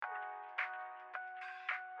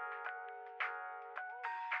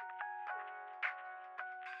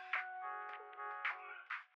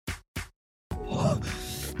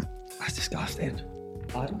disgusting.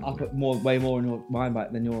 I put way more in mine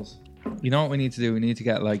back than yours. You know what we need to do? We need to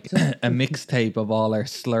get like a mixtape of all our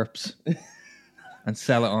slurps and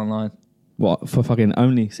sell it online. What, for fucking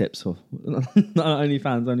only sips? Or not only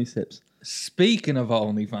fans, only sips? Speaking of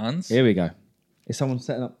OnlyFans. Here we go. Is someone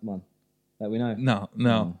setting up one that we know?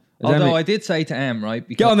 No. Although I did say to Em, right?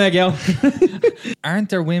 Get on there, girl. Aren't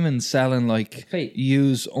there women selling like Feet.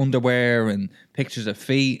 used underwear and pictures of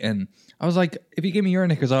feet? And I was like, if you give me your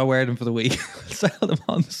knickers, I'll wear them for the week. I'll sell them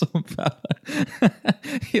on to some fella.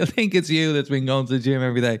 You'll think it's you that's been going to the gym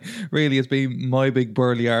every day. Really, it's been my big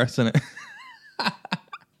burly arse in it.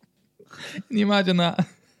 Can you imagine that?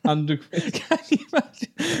 £100. Can you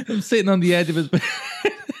imagine? I'm sitting on the edge of his bed.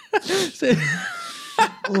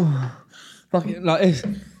 Fucking like this.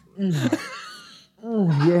 Oh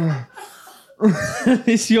yeah.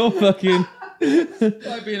 It's your fucking.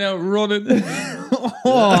 I've been out running.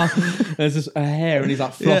 There's just a hair and he's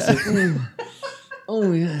like flossing.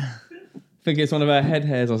 Oh yeah. I think it's one of her head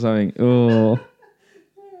hairs or something. Oh.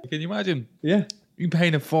 Can you imagine? Yeah. You're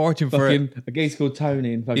paying a fortune for it. Fucking a geezer called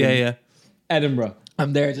Tony in fucking Yeah. Edinburgh.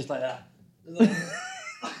 I'm there just like that.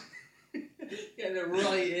 Getting it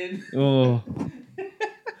right in. Oh.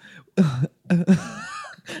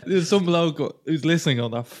 There's some bloke who's listening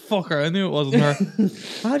on that fucker. I knew it wasn't her.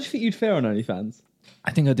 How do you think you'd fare on OnlyFans?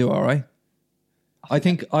 I think I do all right. I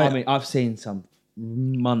mean, I've seen some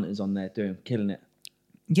munters on there killing it.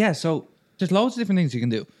 Yeah, so there's loads of different things you can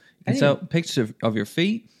do. You can sell pictures of your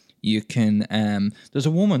feet. You can, there's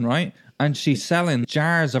a woman, right? And she's selling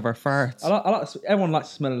jars of her farts. Everyone likes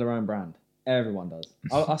to smell their own brand. Everyone does.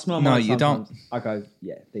 I smell No, mine you sometimes. don't. I go,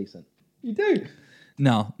 yeah, decent. You do?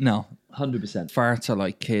 No. 100%. Farts are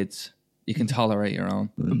like kids. You can tolerate your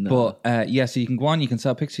own. No. But, so you can go on, you can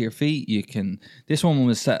sell pictures of your feet. You can, this woman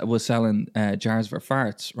was selling jars of her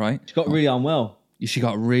farts, right? She got really unwell. She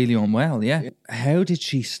got really unwell, yeah. How did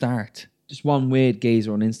she start? Just one weird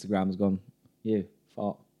geezer on Instagram has gone, you,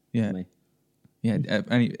 fart. Yeah. For me. Yeah,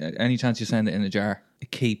 any chance you send it in a jar,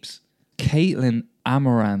 it keeps. Caitlin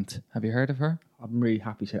Amaranth. Have you heard of her? I'm really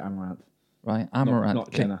happy to Amaranth. Right, Amaranth.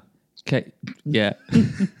 Not Jenna. Yeah.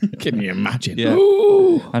 Can you imagine? Yeah.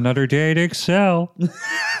 Another day at Excel.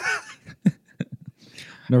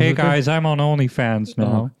 Hey guys, I'm on OnlyFans now.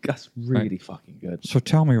 Oh, that's really fucking good. So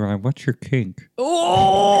tell me, Ryan, what's your kink?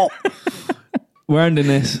 Oh! We're ending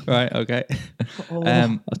this. Right, okay.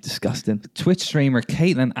 That's disgusting. Twitch streamer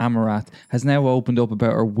Caitlin Amaranth has now opened up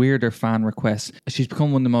about her weirder fan requests. She's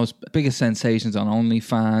become one of the biggest sensations on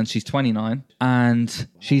OnlyFans. She's 29 and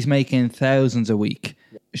she's making thousands a week.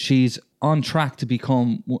 She's on track to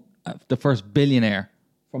become the first billionaire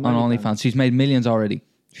on OnlyFans. She's made millions already.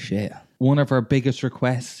 Shit. One of her biggest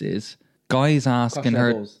requests is guys asking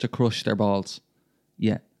her to crush their balls.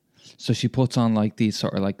 Yeah. So she puts on like these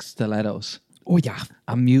sort of like stilettos. Oh, yeah.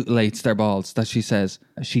 And mutilates their balls. That she says.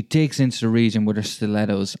 She digs into the region with her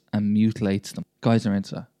stilettos and mutilates them. Guys are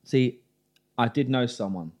into that. See, I did know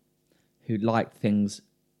someone who liked things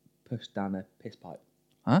pushed down a piss pipe.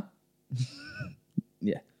 Huh?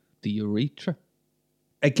 Yeah. The urethra.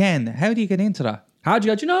 Again, how do you get into that? How do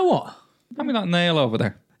you know what? How me that nail over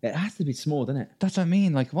there? It has to be small, doesn't it? That's what I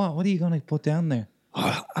mean. Like, what are you going to put down there?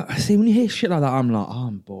 I see, when you hear shit like that, I'm like,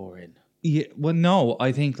 I'm boring. Yeah, well, no,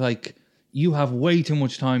 I think like you have way too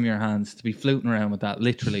much time in your hands to be floating around with that,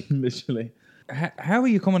 literally. Literally. How are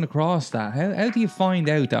you coming across that? How do you find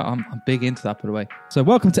out that I'm big into that, by the way? So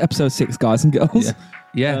welcome to episode 6, guys and girls.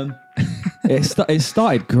 Yeah. It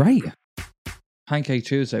started great. Pancake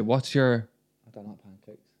Tuesday. What's your... I don't like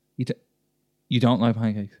pancakes. You don't like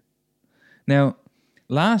pancakes? Now,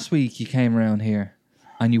 last week you came around here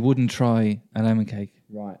and you wouldn't try a lemon cake.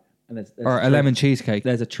 Right. And there's Or a lemon cheesecake.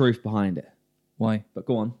 There's a truth behind it. Why? But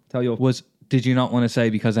go on, tell your... Did you not want to say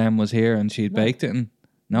because Em was here and she'd baked it? And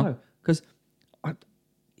no? Because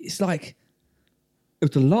it's like... It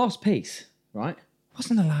was the last piece, right? It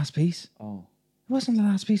wasn't the last piece. Oh. It wasn't the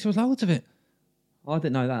last piece. There was loads of it. I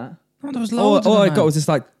didn't know that. No, there was loads of it, All I man. got was this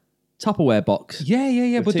like Tupperware box.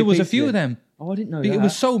 Yeah. But there was a few of them. Oh, I didn't know that. It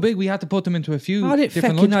was so big we had to put them into a few I didn't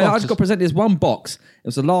different fucking know. I lunchboxes. just got presented this one box. It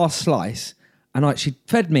was the last slice. And like she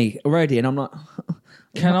fed me already and I'm like...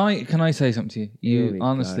 Can I say something to you? Here we You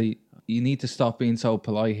honestly, you need to stop being so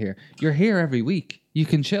polite here. You're here every week. You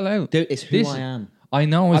can chill out. Dude, it's who I am. I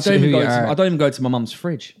know it's I who you are. don't even go to my mum's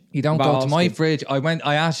fridge. You don't go to my fridge.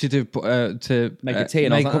 I asked you to Make a tea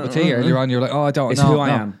and make I a was cup like, of tea earlier on. You're like, oh, I don't It's know. who I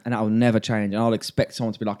am, and that will never change. And I'll expect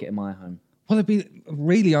someone to be like it in my home. Well, it'd be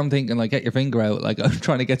really. I'm thinking like, get your finger out. Like I'm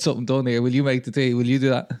trying to get something done here. Will you make the tea? Will you do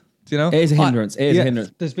that? Do you know? It is a hindrance. It is a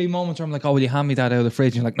hindrance. There's been moments where I'm like, oh, will you hand me that out of the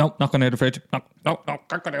fridge? And you're like, nope, not going out of the fridge. No,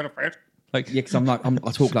 not going out of the fridge. Like, Yeah, because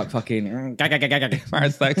I talk like fucking.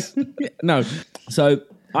 Mars Attacks. No. So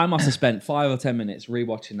I must have spent 5 or 10 minutes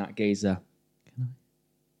rewatching that geezer.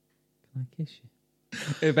 Can I kiss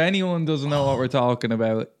you? If anyone doesn't know what we're talking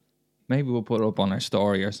about, maybe we'll put it up on our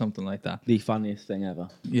story or something like that. The funniest thing ever.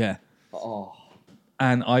 Yeah. Oh,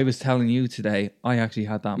 And I was telling you today, I actually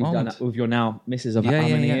had that you've done moment. that with your now missus of how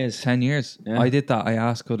many years? 10 years. Yeah. I did that. I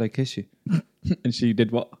asked, could I kiss you? And she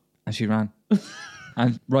did what? And she ran.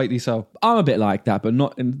 And rightly so. I'm a bit like that, but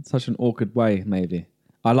not in such an awkward way. Maybe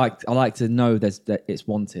I like to know that it's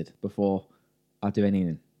wanted before I do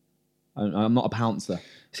anything. I'm not a pouncer.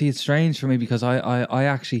 See, it's strange for me because I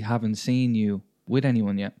actually haven't seen you with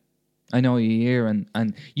anyone yet. I know you here,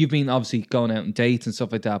 and you've been obviously going out on dates and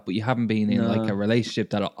stuff like that, but you haven't been in like a relationship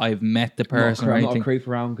that I've met the person or I'm not anything. a creep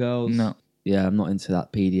around girls. No. Yeah, I'm not into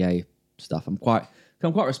that PDA stuff. I'm quite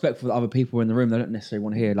respectful that other people in the room. They don't necessarily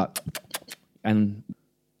want to hear like, and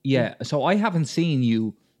Yeah, so I haven't seen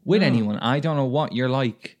you with anyone. I don't know what you're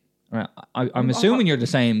like. Right, I'm assuming you're the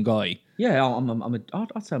same guy. yeah,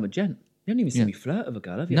 I'd say I'm a gent. You haven't even seen me flirt with a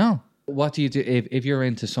girl, have you? No. What do you do if you're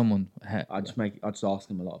into someone? I just ask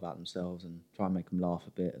them a lot about themselves and try and make them laugh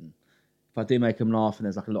a bit. And if I do make them laugh and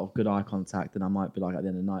there's like a lot of good eye contact, then I might be like at the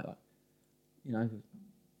end of the night, like, you know,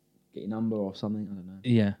 get your number or something. I don't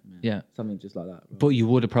know. Yeah. Something just like that. But you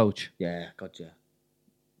would approach. Yeah, gotcha.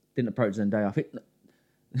 Didn't approach Zendaya. I think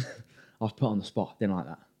I was put on the spot. Didn't like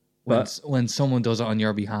that. But When someone does it on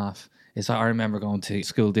your behalf, it's like I remember going to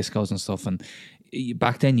school discos and stuff, and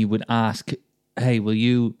back then you would ask, "Hey, will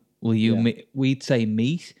you?" We'd say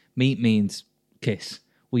meet. Meet means kiss.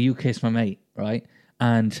 Will you kiss my mate? Right?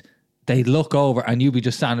 And they'd look over, and you'd be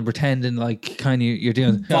just standing pretending like kind of you're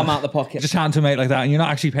doing. thumb out the pocket. Just hand to mate like that, and you're not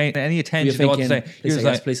actually paying any attention to what to say. Please You're say just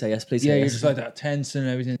yes, please say yes, please say yeah, yes. you're just like that tense and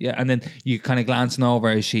everything. Yeah, and then you kind of glancing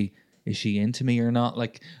over, is she into me or not?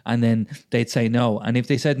 Like, and then they'd say no, and if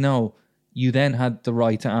they said no, you then had the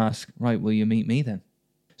right to ask, right, will you meet me then?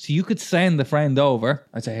 So you could send the friend over.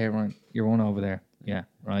 I'd say, hey, Ryan, you're one over there. Yeah,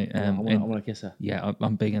 right. I want to kiss her. Yeah,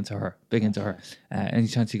 I'm big into her. Big into her. Any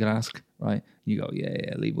chance you could ask, right? You go,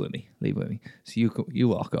 yeah, leave with me. So you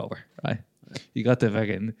walk over, right? You got the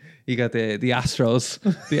Astros,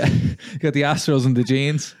 you got the Astros and the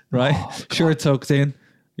jeans, right? Shirt tucked in.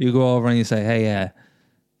 You go over and you say, hey,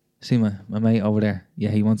 see my mate over there.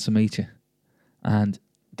 Yeah, he wants to meet you. And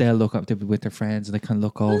they'll look up, they'll be with their friends, and they can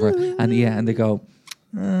look over, and they go,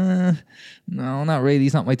 no, not really.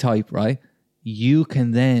 He's not my type, right? You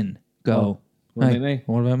can then go, What hey, about me?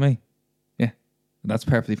 what about me? Yeah, that's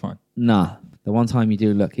perfectly fine. Nah. The one time you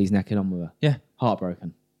do look, he's necking on with her. Yeah.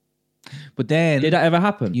 Heartbroken. But then Did that ever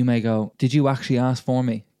happen? you may go, did you actually ask for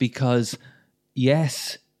me? Because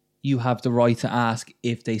yes, you have the right to ask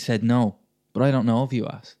if they said no, but I don't know if you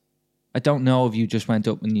asked. I don't know if you just went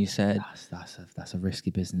up and you said, That's a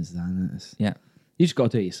risky business, isn't it? yeah. You just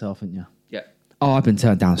got to do it yourself, haven't you? Yeah. Oh, I've been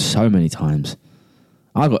turned down so many times.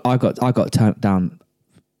 I got turned down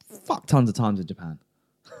fuck tons of times in Japan.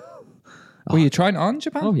 Were you trying on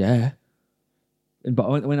Japan? Oh yeah. But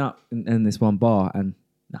I went up in this one bar and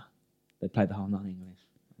they played the whole night in English.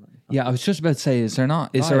 Yeah, I was just about to say, is there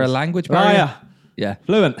a language Oh barrier? yeah. Yeah.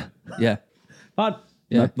 Fluent. Yeah. But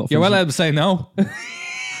Yeah. You're well able to say no.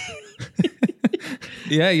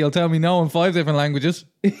 Yeah, you'll tell me no in 5 different languages.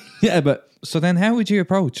 yeah, but So then how would you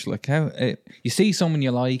approach? Like how you see someone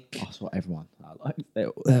you like. that's what everyone like.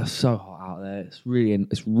 They're so hot out there. It's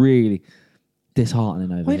really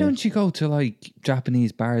disheartening over Why here. don't you go to like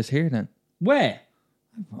Japanese bars here then? Where?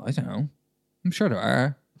 I don't know. I'm sure there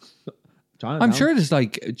are. Chinatown. I'm sure there's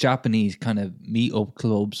like Japanese kind of meet-up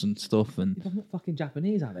clubs and stuff. And I'm not fucking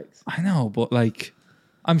Japanese, Alex. I know, but like,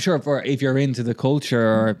 I'm sure if you're into the culture,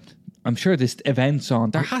 or I'm sure there's events on.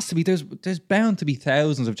 There has to be. There's bound to be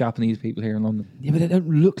thousands of Japanese people here in London. Yeah, but they don't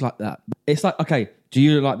look like that. It's like, okay, do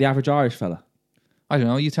you look like the average Irish fella? I don't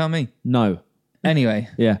know. You tell me. No. Anyway,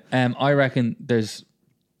 Yeah. I reckon there's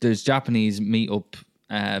Japanese meet-up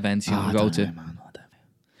events you can go to. Man, I don't know.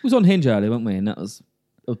 We was on Hinge earlier, weren't we? And it was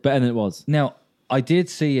better than it was. Now, I did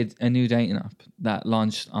see a new dating app that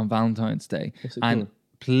launched on Valentine's Day. What's it And called?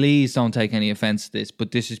 please don't take any offense to this,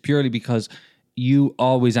 but this is purely because you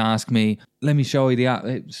always ask me, let me show you the app,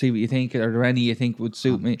 see what you think. Are there any you think would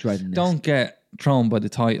suit me? dreading this. Don't get thrown by the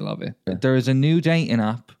title of it. There is a new dating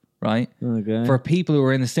app, right? Okay. For people who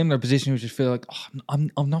are in a similar position who just feel like,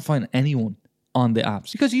 I'm not finding anyone on the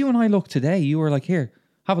apps. Because you and I look today, you were like, here,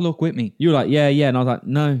 Have a look with me. You were like, yeah, and I was like,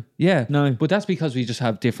 no. Yeah. No. But that's because we just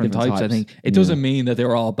have different Different types, I types. think. It doesn't mean that they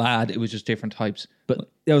were all bad. It was just different types. But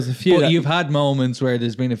there was a few. But that- you've had moments where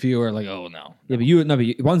there's been a few where like, oh no. Yeah,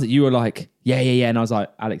 but ones that you were like, yeah, and I was like,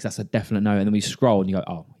 Alex, that's a definite no. And then we scroll and you go,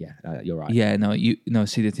 oh, yeah, you're right. Yeah, no,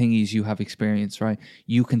 see, the thing is you have experience, right?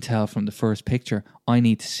 You can tell from the first picture. I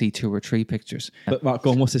need to see 2 or 3 pictures. But right,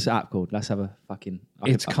 go on, what's this app called? Let's have a fucking...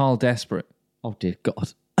 It's called Desperate. Oh, dear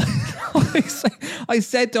God. I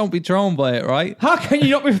said don't be thrown by it, right? How can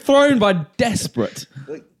you not be thrown by Desperate?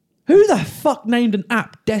 Who the fuck named an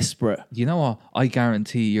app Desperate? You know what? I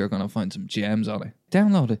guarantee you're going to find some gems on it.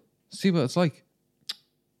 Download it. See what it's like.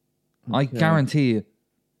 I guarantee you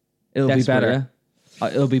it'll be Desperate, better.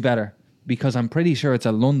 It'll be better because I'm pretty sure it's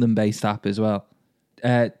a London-based app as well.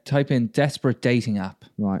 Type in Desperate Dating App.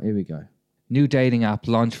 Right, here we go. New dating app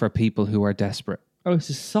launched for people who are desperate. Oh, it's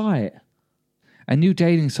a site. A new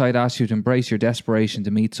dating site asks you to embrace your desperation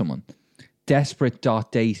to meet someone.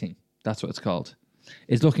 Desperate.dating, that's what it's called.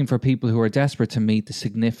 Is looking for people who are desperate to meet the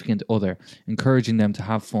significant other, encouraging them to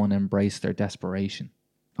have fun and embrace their desperation.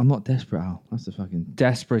 I'm not desperate, Al. That's the fucking...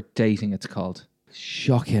 Desperate Dating, it's called.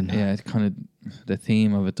 Shocking. Yeah, it's kind of... The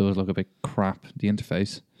theme of it does look a bit crap, the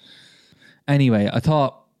interface. Anyway, I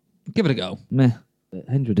thought, give it a go. Meh.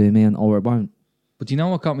 Hendra do me or it won't. But do you know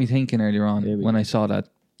what got me thinking earlier on Here we when go. I saw that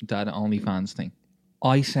OnlyFans thing?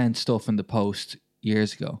 I sent stuff in the post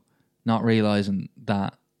years ago, not realizing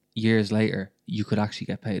that years later you could actually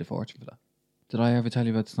get paid a fortune for that. Did I ever tell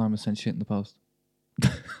you about the time I sent shit in the post?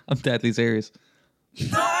 I'm deadly serious.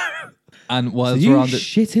 And whilst So we're you on the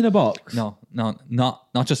shit in a box? no,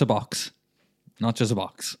 not just a box, not just a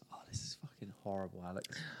box. Oh, this is fucking horrible, Alex.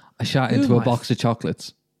 I shot Who into a am I? box of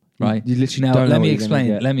chocolates. Right. You literally now don't know let what me you're gonna explain.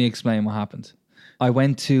 get. Let me explain what happened. I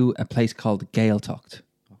went to a place called Gaeltacht.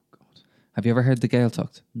 Oh, God. Have you ever heard the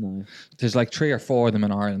Gaeltacht? No. There's like 3 or 4 of them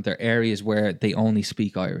in Ireland. They're areas where they only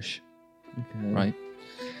speak Irish, Okay. right?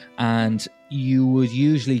 And you would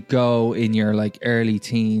usually go in your like early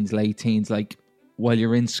teens, late teens, like while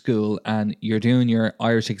you're in school and you're doing your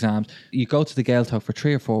Irish exams. You go to the Gaeltacht for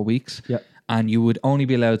 3 or 4 weeks. Yep. And you would only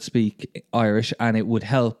be allowed to speak Irish and it would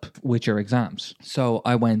help with your exams. So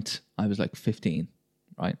I went, I was like 15,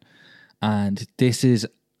 right? And this is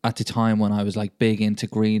at the time when I was like big into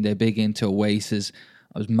Green Day, big into Oasis.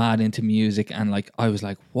 I was mad into music and like I was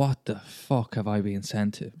like, what the fuck have I been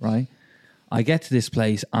sent to, right? I get to this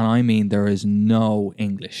place and I mean there is no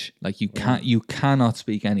English. Like you cannot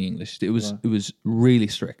speak any English. It was really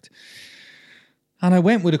strict. And I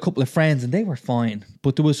went with a couple of friends and they were fine.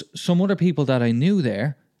 But there was some other people that I knew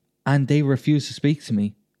there and they refused to speak to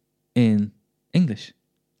me in English.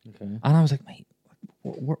 Okay. And I was like, mate,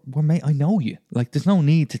 we're mate, I know you. Like, there's no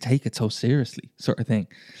need to take it so seriously, sort of thing.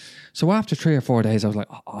 So after 3 or 4 days, I was like,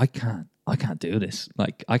 oh, I can't do this.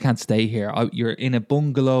 Like, I can't stay here. You're in a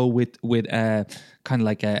bungalow with kind of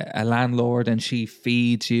like a landlord and she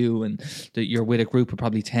feeds you and you're with a group of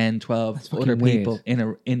probably 10, 12 fucking other people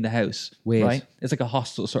weird. in the house. Weird. Right? It's like a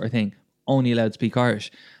hostel sort of thing. Only allowed to speak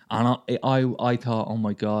Irish. And I thought, oh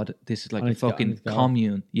my God, this is like I a need to go- I fucking need to go.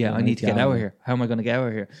 commune. Yeah, Yeah, I need to get out of here. How am I going to get out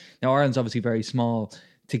of here? Now, Ireland's obviously very small.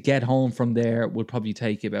 To get home from there would probably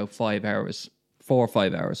take you about 5 hours, 4 or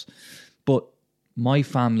 5 hours. But my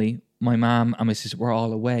family, my mum and my sister were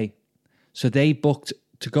all away. So they booked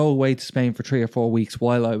to go away to Spain for 3 or 4 weeks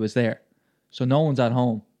while I was there. So no one's at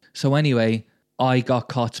home. So anyway, I got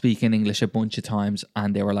caught speaking English a bunch of times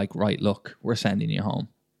and they were like, right, look, we're sending you home.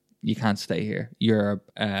 You can't stay here. You're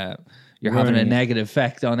having a Ruining it. negative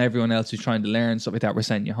effect on everyone else who's trying to learn, stuff like that. We're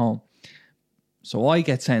sending you home. So I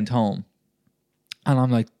get sent home and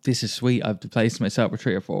I'm like, this is sweet. I've placed myself for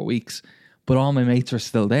 3 or 4 weeks, but all my mates are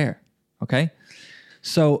still there. Okay.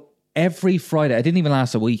 So every Friday, I didn't even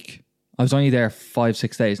last a week. I was only there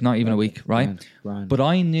 5-6 days, not even a week, right? Grand. But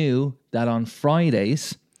I knew that on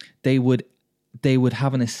Fridays they would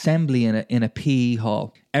have an assembly in a PE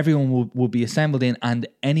hall. Everyone would be assembled in, and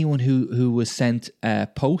anyone who was sent a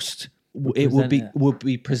post, it would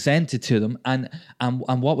be presented to them. And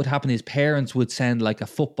what would happen is parents would send like a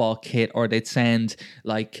football kit, or they'd send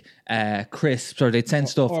like crisps, or they'd send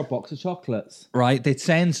stuff. Or a box of chocolates. Right, they'd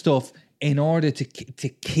send stuff in order to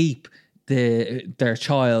keep their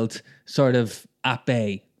child sort of at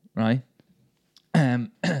bay, right?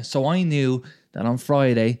 So I knew that on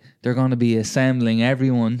Friday they're going to be assembling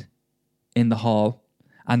everyone in the hall,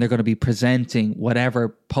 and they're going to be presenting whatever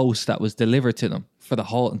post that was delivered to them for the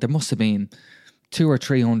whole. There must have been 200 or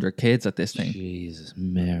 300 kids at this thing, Jesus,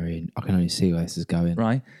 Mary. I can only see where this is going.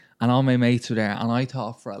 right? And all my mates were there, and I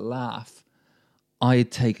thought for a laugh,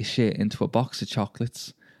 I'd take a shit into a box of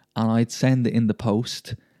chocolates and I'd send it in the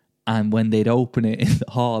post, And when they'd open it in the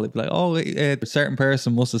hall, it'd be like, oh, a certain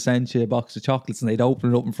person must have sent you a box of chocolates, and they'd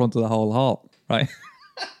open it up in front of the whole hall, right?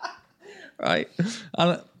 Right.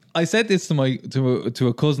 And I said this to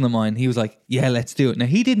a cousin of mine. He was like, yeah, let's do it. Now,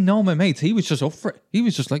 he didn't know my mates. He was just up for it. He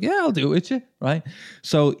was just like, yeah, I'll do it with you, right?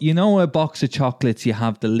 So, you know, a box of chocolates, you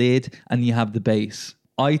have the lid and you have the base.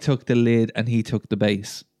 I took the lid and he took the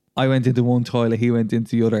base. I went into one toilet, he went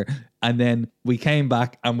into the other. And then we came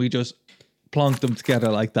back and we just plonked them together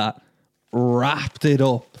like that. Wrapped it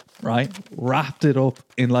up, right? Wrapped it up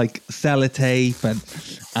in like sellotape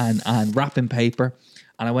and wrapping paper.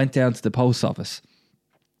 And I went down to the post office.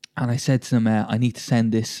 And I said to them, I need to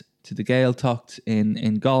send this to the Gaeltacht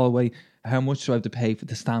in Galway. How much do I have to pay for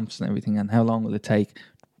the stamps and everything? And how long will it take?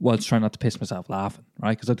 Well, I was trying not to piss myself laughing,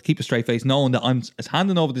 right? Because I had to keep a straight face, knowing that I'm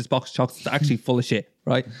handing over this box of chocolates that's actually full of shit,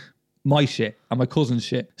 right? My shit and my cousin's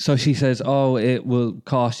shit. So she says, oh, it will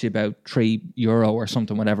cost you about €3 or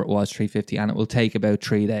something, whatever it was, $3.50, and it will take about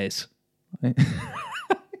 3 days. Right?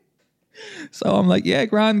 So I'm like, yeah,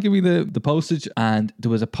 grand, give me the postage. And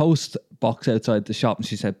there was a post box outside the shop, and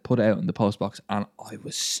she said, put it out in the post box. And I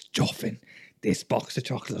was stuffing this box of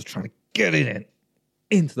chocolates. I was trying to get it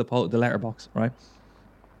into the letterbox, right?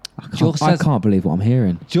 I can't believe what I'm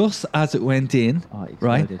hearing. Just as it went in,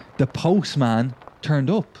 right, exploded. the postman turned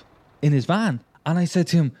up in his van. And I said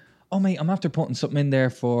to him, oh, mate, I'm after putting something in there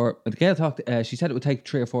for the Gaeltacht. She said it would take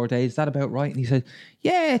 3 or 4 days. Is that about right? And he said,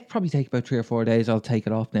 yeah, it'd probably take about 3 or 4 days. I'll take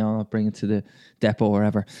it off now. I'll bring it to the depot or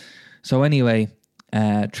whatever. So anyway,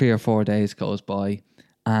 3 or 4 days goes by,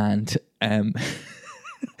 and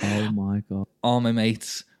Oh my God. all my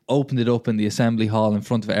mates opened it up in the assembly hall in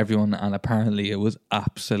front of everyone, and apparently it was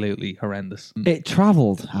absolutely horrendous. It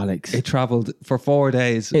travelled, Alex. It travelled for 4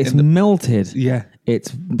 days. It's melted. Yeah.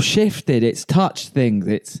 It's shifted. It's touched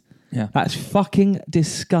things. Yeah. That's fucking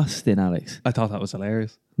disgusting, Alex. I thought that was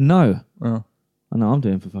hilarious. No. Oh. I know I'm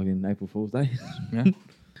doing for fucking April Fool's Day. Yeah.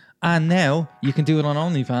 And now you can do it on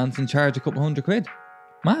OnlyFans and charge a couple £100.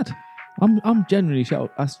 Mad. I'm genuinely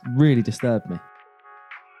shocked. That's really disturbed me.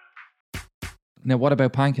 Now, what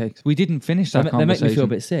about pancakes? We didn't finish that They conversation. make me feel a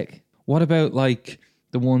bit sick. What about like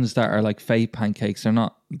the ones that are like fake pancakes?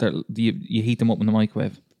 You heat them up in the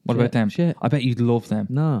microwave. What about them? Shit. I bet you'd love them.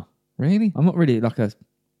 No. Really? I'm not really like a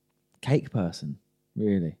cake person,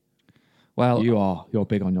 really. Well, You're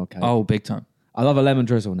big on your cake. oh, big time. I love a lemon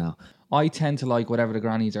drizzle now. I tend to like whatever the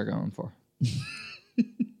grannies are going for.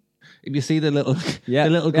 If you see the little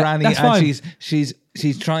granny, that's and fine.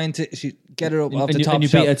 she's trying to get her up off And the you- top and you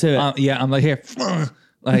shelf. beat her to it. Yeah, I'm like here,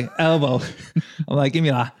 like elbow. I'm like, give me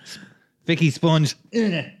that Vicky sponge.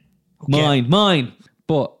 Okay. Mine.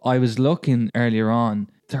 But I was looking earlier on.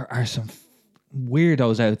 There are some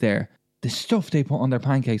weirdos out there. The stuff they put on their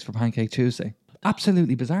pancakes for Pancake Tuesday,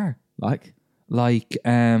 absolutely bizarre. Like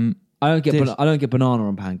I don't get banana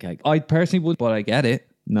on pancake. I personally would, but I get it.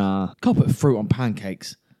 Nah. Can't put fruit on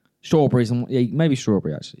pancakes. Strawberries and maybe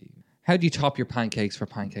strawberry actually. How do you top your pancakes for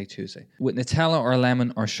Pancake Tuesday? With Nutella or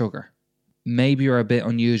lemon or sugar? Maybe you're a bit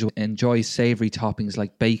unusual. Enjoy savory toppings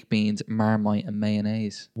like baked beans, Marmite, and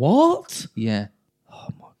mayonnaise. What? Yeah. Oh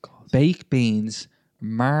my God. Baked beans,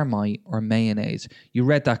 Marmite, or mayonnaise. You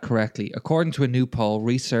read that correctly. According to a new poll,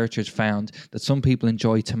 researchers found that some people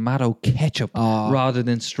enjoy tomato ketchup rather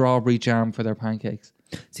than strawberry jam for their pancakes.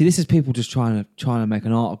 See, this is people just trying to make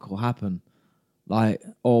an article happen, like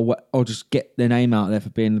or just get their name out there for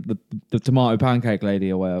being the tomato pancake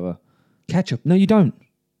lady or whatever. Ketchup. No, you don't.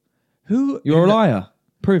 Who? You're a liar.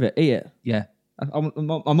 Prove it. Eat it. Yeah. I'm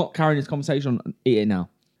not carrying this conversation on. Eat it now.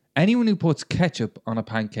 Anyone who puts ketchup on a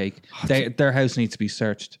pancake, their house needs to be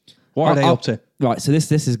searched. What are they up to? Right, so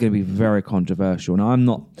this is going to be very controversial.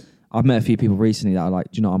 Now, I've met a few people recently that are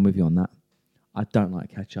like, do you know, I'm with you on that. I don't like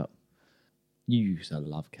ketchup. You used to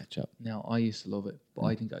love ketchup. No, I used to love it, but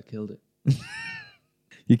I think I killed it.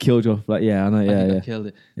 You killed your, like, yeah, I know, I killed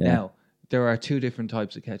it. Yeah. Now, there are 2 different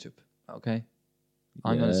types of ketchup, okay?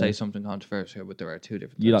 I'm going to say something controversial, but there are 2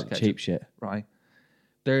 different You types like of ketchup. cheap shit. Right?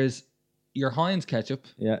 There's your Heinz ketchup,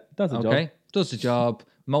 Yeah, does the job. okay? Does the job.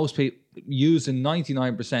 Most people using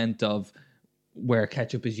 99% of where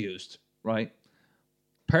ketchup is used, right?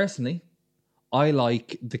 Personally, I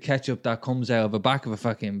like the ketchup that comes out of the back of a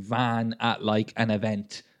fucking van at like an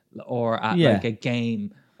event or at like a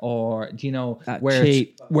game, or do you know That where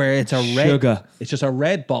cheap it's a red sugar. It's just a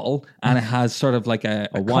red bottle and it has sort of like a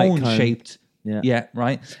white cone cone. shaped. Yeah. Yeah,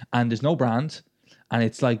 right. And there's no brand, and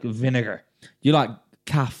it's like vinegar. You like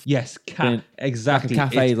calf. Yes, Yeah, exactly. Like a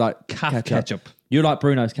cafe, It's like calf ketchup. You like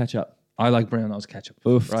Bruno's ketchup. I like Bruno's ketchup.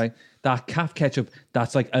 Oof. Right? That calf ketchup,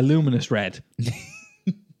 that's like a luminous red.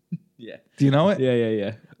 Yeah. Do you know it?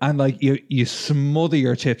 Yeah. and like you smother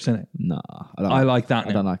your chips in it. Nah, I don't. I like that. I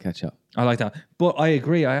Now. don't like ketchup. I like that. But I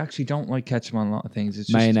agree. I actually don't like ketchup on a lot of things. It's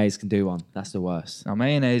just Mayonnaise can do one. That's the worst. now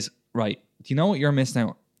mayonnaise. Right? Do you know what you're missing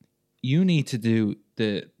out? You need to do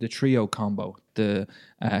the trio combo: the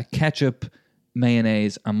ketchup,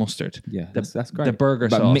 mayonnaise, and mustard. Yeah, the, that's great. The burger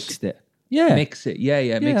but sauce. mixed it. Yeah, Mix it.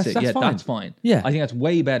 Yeah, mix it. that's Yeah, fine. that's fine. Yeah. I think that's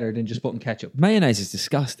way better than just putting ketchup. mayonnaise is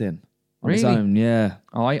disgusting. On its Really? own, yeah.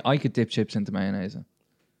 Oh, I could dip chips into mayonnaise.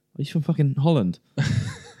 He's from fucking Holland.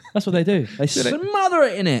 That's what they do. They smother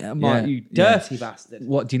it in it. I'm like, Yeah, you yeah. dirty bastard.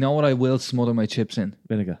 What do you know? What I will smother my chips in?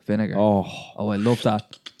 Vinegar. Vinegar. Oh, I love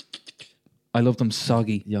that. I love them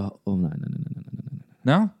soggy. yeah. Oh no.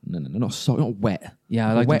 No? Not so, not wet. Yeah,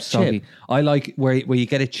 I A like them wet soggy. chip. I like where you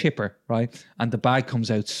get a chipper, right? And the bag comes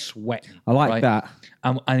out sweating. I like right? that.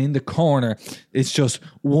 And in the corner, it's just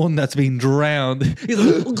one that's been drowned. He's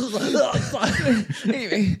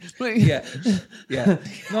like, yeah.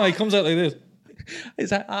 No, he comes out like this.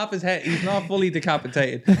 It's half his head. He's not fully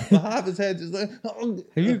decapitated, but half his head is like.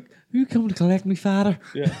 Have you come to collect me, father?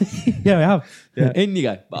 Yeah. Yeah, we have. Yeah. In you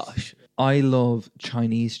go. Bosh. I love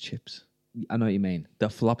Chinese chips, I know what you mean. the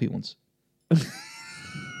floppy ones.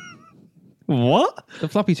 What? The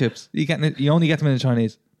floppy chips. You only get them in the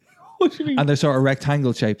Chinese. What do you mean? And they're sort of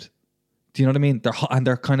rectangle shaped. Do you know what I mean?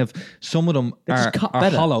 They're kind of, some of them They're are just cut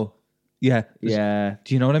better. hollow. Yeah. Yeah.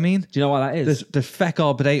 Do you know what I mean? Do you know what that is? There's feck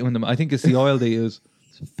all potato in them. I think it's the oil they use.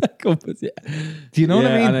 Yeah. Do you know what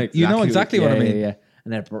I mean? You know exactly what I mean. Yeah.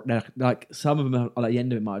 And they're like, some of them are like the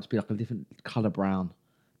end of it might just be like a different colour brown.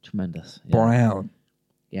 Tremendous. Yeah. Brown.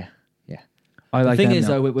 Yeah. I The like thing them is,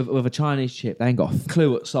 now. though, with a Chinese chip, they ain't got a clue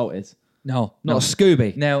what salt is. No. Not a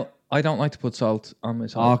Scooby. Now, I don't like to put salt on my Oh,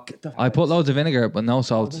 salt. get the- I put loads of vinegar, but no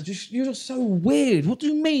salt. You're just so weird. What do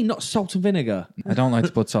you mean, not salt and vinegar? I don't like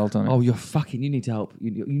to put salt on it. Oh, you're fucking. You need help.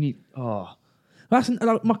 You need. Oh, that's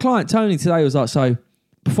like, my client Tony today was like. So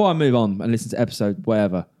before I move on and listen to episode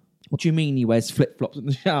whatever, what do you mean he wears flip flops in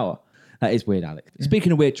the shower? That is weird, Alec.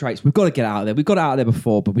 Speaking of weird traits, we've got to get it out of there. We got it out of there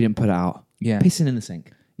before, but we didn't put it out. Yeah. Pissing in the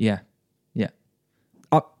sink. Yeah.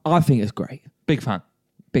 I think it's great. Big fan.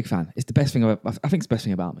 Big fan. It's the best thing. I think it's the best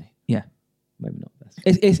thing about me. Yeah. Maybe not the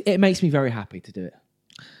best. It makes me very happy to do it.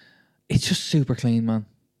 It's just super clean, man.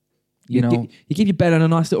 You know, you give your bed a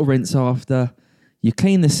nice little rinse after. You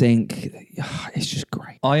clean the sink. It's just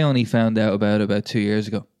great. I only found out about 2 years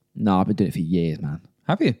ago. No, I've been doing it for years, man.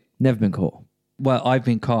 Have you? Never been caught. Well, I've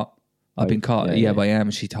been caught. I've been caught. yeah. By Em.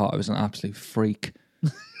 She thought I was an absolute freak.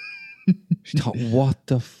 She thought, what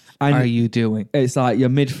the And- are you doing? It's like you're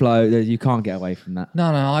mid-flow. You can't get away from that. No.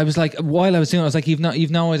 I was like, while I was doing it, I was like, you've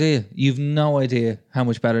no idea. You've no idea how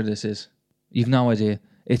much better this is. You've no idea.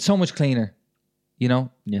 It's so much cleaner. You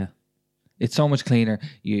know, Yeah. it's so much cleaner.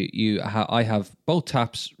 I have both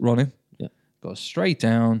taps running. Yeah. Go straight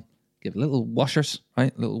down. Give little washers,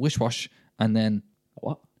 right? Little wish wash, and then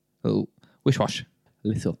What? little wish wash.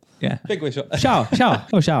 Little. Yeah, big wish wash. Shower.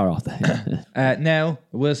 Oh, shower after. Now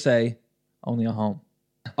I will say, only at home.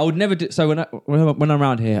 I would never do. So when I'm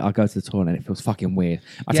around here, I go to the toilet and it feels fucking weird.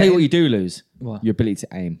 I Yeah, tell you what, you do lose What? your ability to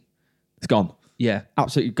aim. It's gone. Yeah,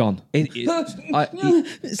 Absolutely gone. It's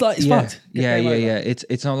like it's yeah, fucked. yeah. Game over.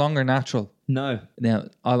 It's no longer natural. No. Now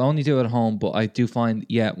I'll only do it at home, but I do find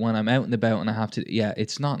when I'm out and about and I have to,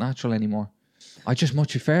 it's not natural anymore. I just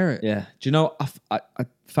much prefer it. Yeah. Do you know? I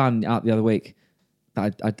found out the other week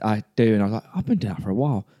that I do, and I was like, I've been doing that for a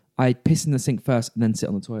while. I piss in the sink first and then sit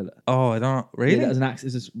on the toilet. Oh, I don't really. Yeah, that was an axe.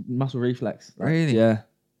 It's a muscle reflex. Really? Yeah.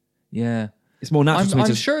 Yeah. It's more natural to me I'm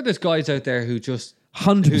to sure there's guys out there who just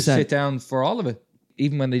 100%. sit down for all of it,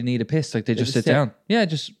 even when they need a piss. Like they just sit just sit. down. Yeah,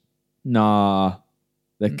 just Nah,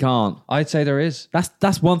 they can't. I'd say there is.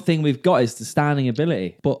 That's one thing we've got is the standing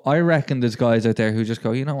ability. But I reckon there's guys out there who just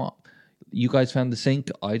go, you know what? You guys found the sink.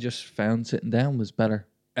 I just found sitting down was better.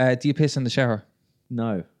 Do you piss in the shower?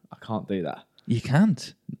 No, I can't do that. You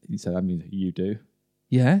can't. You said that means you do.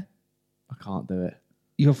 Yeah. I can't do it.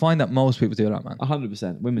 You'll find that most people do that, man.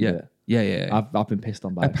 100%. Women Yeah. do it. Yeah. I've been pissed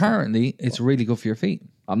on by it. Apparently, it's really good for your feet.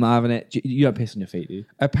 I'm not having it. You don't piss on your feet, do you?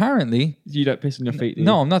 Apparently, You don't piss on your feet, do you?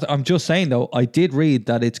 no, I'm not. I'm just saying though. I did read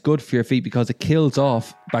that it's good for your feet because it kills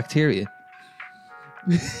off bacteria.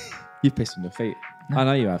 You've pissed on your feet. I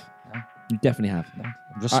know you have. No. You definitely have.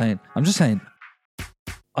 I'm just saying.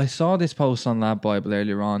 I saw this post on Lab Bible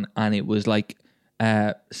earlier on, and it was like,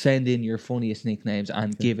 send in your funniest nicknames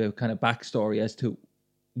and give a kind of backstory as to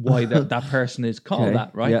why that person is called Okay,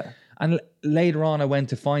 that, right? yeah. And later on, I went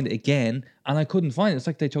to find it again, and I couldn't find it. It's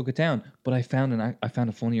like they took it down, but I found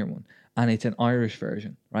a funnier one, and it's an Irish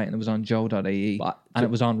version, right? And it was on Joe.ie, But- and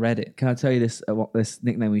it was on Reddit. Can I tell you this? What this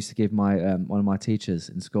nickname we used to give my one of my teachers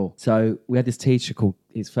in school. So we had this teacher called,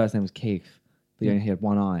 his first name was Keith, but he only had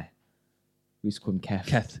one eye. We used to call him Kev.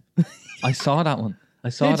 Kev. I saw that one. I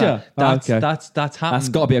saw Did that. ya? Oh, That's okay. that's happened. That's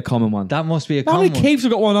got to be a common one. That must be a How common many one. Keiths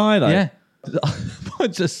have got one eye though? Yeah. A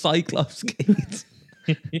bunch of Cyclops kids.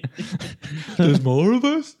 There's more of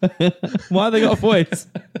us? Why have they got a voice?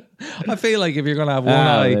 I feel like if you're going to have one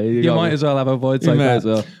eye, you you gotta might be- as well have a voice You like may that. as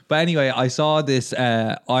well. But anyway, I saw this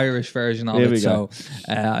Irish version of Here it, we so go.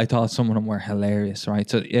 I thought some of them were hilarious, right?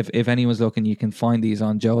 So if anyone's looking, you can find these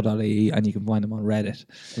on Joe.ie and you can find them on Reddit.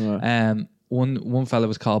 Right. One fella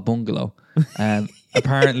was called Bungalow.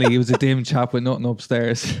 Apparently, he was a dim chap with nothing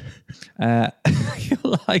upstairs.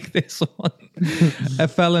 You'll like this one. A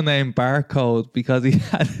fella named Barcode because he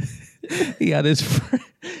had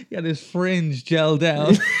his fringe gel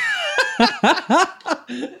down.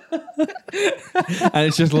 And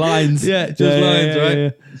it's just lines. Yeah, just lines, right? Yeah.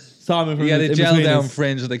 Simon from He had a In gel Between down Us.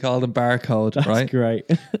 fringe. They called him Barcode, That's right? great.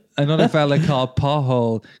 Another fella called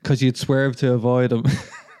Pothole because you'd swerve to avoid him.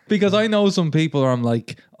 Because I know some people where I'm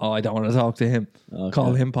like, oh, I don't want to talk to him. Okay.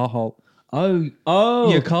 Call him Pothole.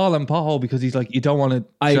 Oh. You call him Pothole because he's like, you don't want to.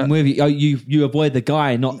 I'm with you. Oh, you avoid the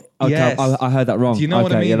guy, not. Okay, Yes. I heard that wrong. Do you know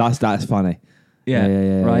what I Okay, mean? Yeah, that's funny.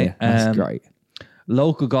 Yeah, right. That's great.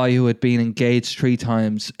 Local guy who had been engaged 3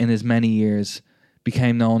 times in his many years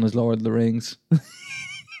became known as Lord of the Rings.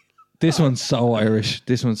 This one's so Irish.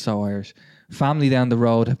 Family down the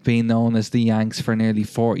road have been known as the Yanks for nearly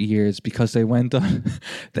 40 years because they went on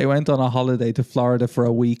a holiday to Florida for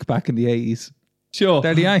a week back in the 80s. Sure.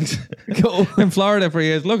 They're the Yanks. In Florida for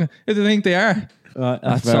years. Look, who do you think they are? Right,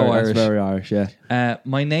 That's so Irish. That's very Irish, yeah.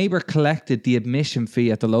 My neighbour collected the admission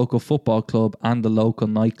fee at the local football club and the local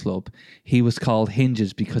nightclub. He was called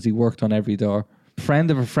Hinges because he worked on every door.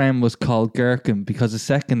 Friend of a friend was called Gherkin because his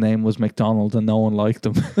second name was McDonald and no one liked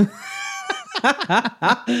him.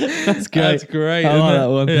 That's great. That's great. I like isn't that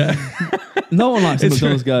one. it? Yeah. No one likes a It's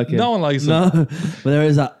McDonald's true. gherkin. No one likes No, but there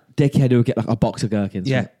is that dickhead who would get like a box of gherkins.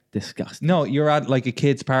 Yeah. Disgusting. No, you're at like a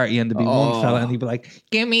kid's party and there'd be one fella and he'd be like,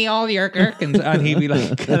 give me all your gherkins. And he'd be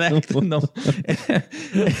like collecting them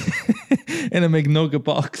in a McNugget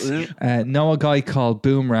box. Know a guy called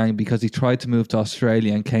Boomerang because he tried to move to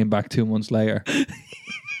Australia and came back 2 months later.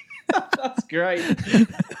 That's great.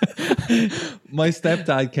 My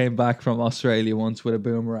stepdad came back from Australia once with a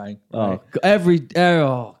boomerang. Right?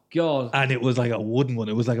 Oh God. And it was like a wooden one.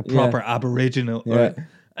 It was like a proper Aboriginal. Yeah.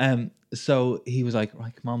 Right? So he was like,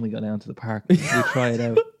 right, come on, we go down to the park. We try it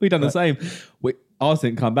out. We done the same. Ours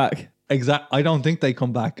didn't come back. I don't think they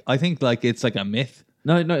come back. I think like it's like a myth.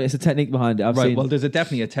 No, it's a technique behind it. I've Right. seen. Well, there's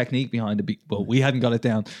definitely a technique behind it, but we hadn't got it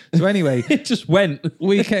down. So anyway, It just went.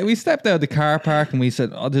 we stepped out of the car park and we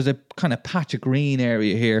said, oh, there's a kind of patch of green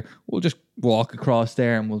area here. We'll just walk across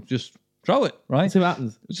there and we'll just throw it, right? See what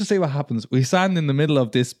happens. Let's just see what happens. We stand in the middle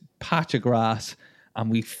of this patch of grass and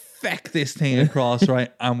we feck this thing across,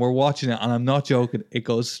 right? And we're watching it, and I'm not joking. It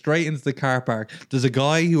goes straight into the car park. There's a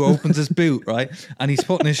guy who opens his boot, right? And he's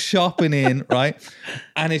putting his shopping in, right?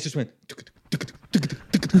 And it just went. And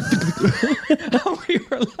we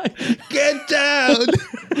were like, get down.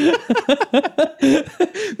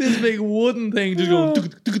 This big wooden thing just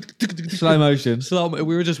going Slow motion. slow.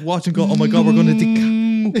 We were just watching, go, oh my God, we're going to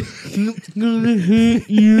Gonna hit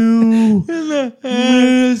you.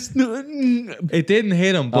 It didn't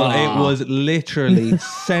hit him, but it was literally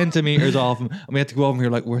centimeters off him. And we had to go over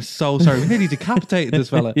here like, we're so sorry. We nearly decapitated this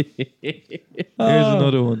fella. Here's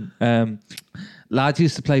another one. Lads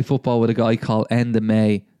used to play football with a guy called End of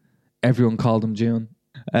May. Everyone called him June.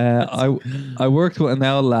 I worked with an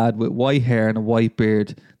old lad with white hair and a white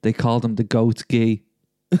beard. They called him the Goat's Gee.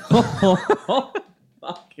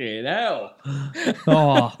 Fucking hell.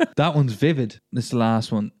 Oh, that one's vivid. This is the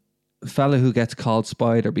last one. A fella who gets called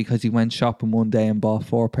Spider because he went shopping one day and bought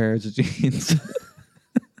 4 pairs of jeans.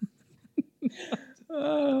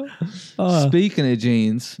 Speaking of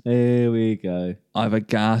jeans, Here we go. I have a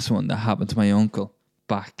gas one that happened to my uncle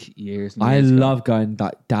back years and I years ago. love going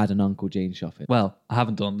like dad and uncle jean shopping. Well, I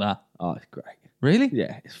haven't done that. Oh, it's great. Really?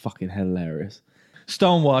 Yeah, it's fucking hilarious.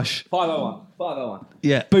 Stonewash. 501.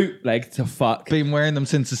 Yeah. Bootleg to fuck. Been wearing them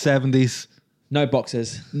since the 70s. No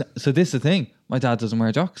boxes. No, so this is the thing. My dad doesn't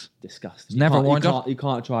wear jocks Disgusting. Never You can't- worn you can't, you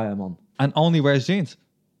can't try them on. and only wears jeans.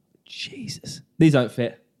 Jesus. These don't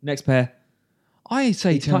fit. Next pair. I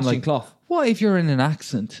say He's to him, touching like, cloth. what if you're in an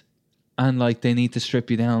accident and like they need to strip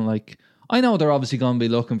you down? Like, I know they're obviously going to be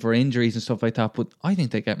looking for injuries and stuff like that, but I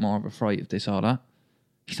think they get more of a fright if they saw that.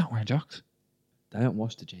 He's not wearing jocks. They don't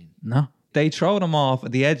wash the jeans. No. They throw them off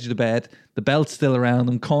at the edge of the bed, the belt's still around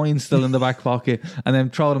them, coins still in the back pocket, and then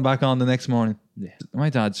throw them back on the next morning. Yeah. My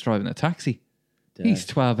dad's driving a taxi. Yeah. He's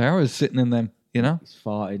 12 hours sitting in them, you know? He's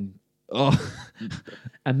farting. Oh,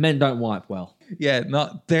 And men don't wipe well. yeah,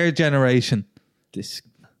 not their generation. This.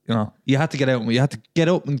 You know, you had to get out. You had to get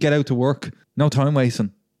up and get out to work. No time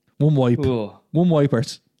wasting. One wipe. Ugh. One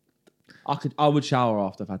wipers. I would shower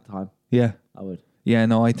after I've had time. Yeah. I would. Yeah,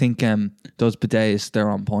 no, I think those bidets, they're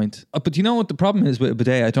on point. But you know what the problem is with a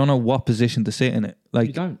bidet? I don't know what position to sit in it. Like,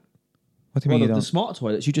 You don't. what do you mean you The don't? smart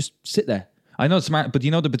toilets, you just sit there. I know it's smart, but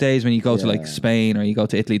you know the bidets when you go to like Yeah. Spain or you go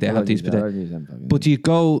to Italy, they have these bidets. But do you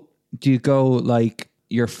go like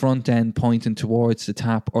your front end pointing towards the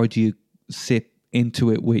tap, or do you sit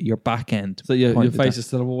into it with your back end? so your pointed face down? is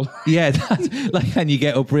to the wall. Yeah, that's like, and you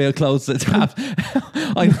get up real close to the tap.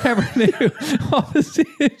 I never knew what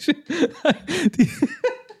position. Do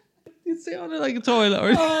you sit on it like a toilet,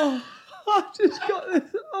 or Oh, I just got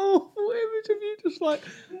this awful image of you just like.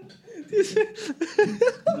 do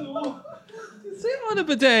you sit on a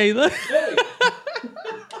bidet? Like,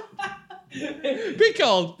 big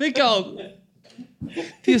cold.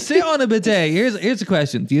 Do you sit on a bidet? Here's a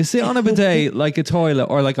question. Do you sit on a bidet like a toilet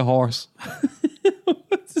or like a horse?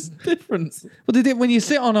 What's the difference? Well, when you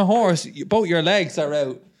sit on a horse, both your legs are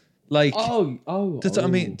out. Like, that's what I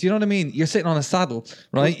mean. Do you know what I mean? You're sitting on a saddle,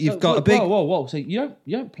 right? You've got a big. Whoa! So you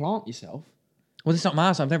don't plant yourself. Well, it's not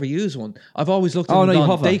massive. I've never used one. I've always looked at Oh, them. no, and you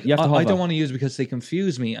gone, hover. You have to I hover. don't want to use it because they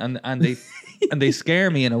confuse me and they and they scare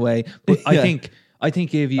me in a way. But Yeah. I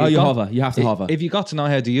think if you You hover. You have to hover. If you got to know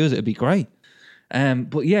how to use it, it'd be great.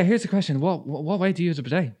 But yeah, here's the question: what way do you use a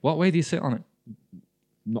bidet? What way do you sit on it?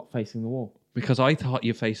 Not facing the wall. Because I thought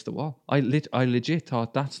you faced the wall. I legit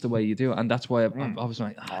thought that's the way you do it, and that's why I was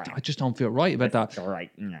like, I just don't feel right about that. All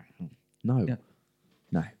right. No. Yeah.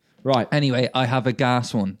 No. Right. Anyway, I have a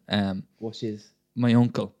gas one. What's his? My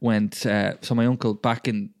uncle went. So my uncle back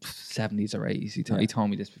in 70s or 80s, he told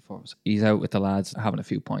me this before. He's out with the lads having a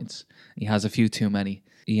few pints. He has a few too many.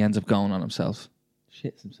 He ends up going on himself.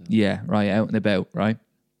 Shits himself. Yeah, right, out and about, right.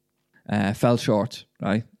 Fell short,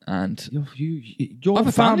 right, and Your I have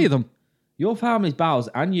a family of them. Your family's bowels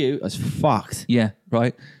and you as fucked. Yeah,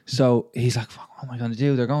 right. So he's like, "Fuck, what am I going to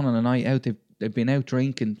do? They're going on a night out. They've been out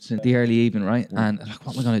drinking since the early evening, right? And like,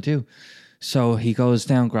 what am I going to do?" So he goes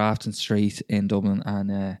down Grafton Street in Dublin,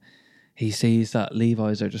 and he sees that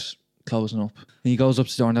Levi's are just closing up. And he goes up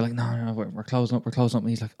to the door, and they're like, "No, we're closing up. We're closing up." And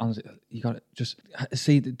he's like, "Honestly, you got to just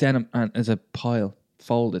see the denim, and there's a pile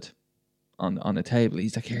folded on the table."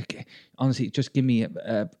 He's like, "Here, honestly, just give me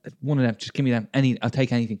one of them. Just give me them. I'll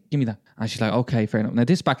take anything. Give me that." And she's like, "Okay, fair enough." Now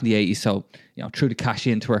this is back in the 80s, so threw the cash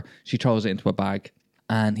into her. She throws it into a bag,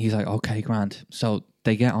 and he's like, "Okay, grand." So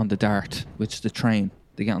they get on the Dart, which is the train.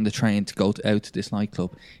 They get on the train to go out to this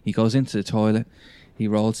nightclub. He goes into the toilet. He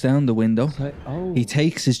rolls down the window. Oh. He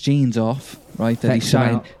takes his jeans off, right? That he's Fecks them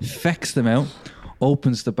shining. out. Fecks them out.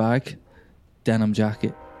 Opens the bag. Denim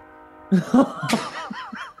jacket. Denim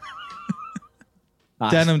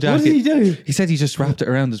jacket. What did he do? He said he just wrapped it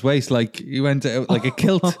around his waist like he went out like a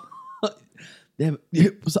kilt. Yeah,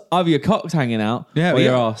 it was either your cock's hanging out or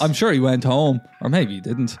your ass. I'm sure he went home, or maybe he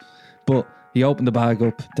didn't. But he opened the bag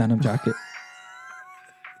up, denim jacket.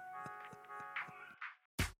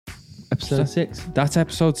 Episode 6. That's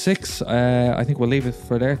episode 6. I think we'll leave it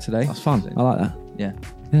for there today. That's fun. I like that. Yeah.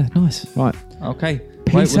 Yeah, nice. Right. Okay. Peace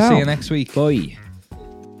Right, we'll see out. you next week. Bye.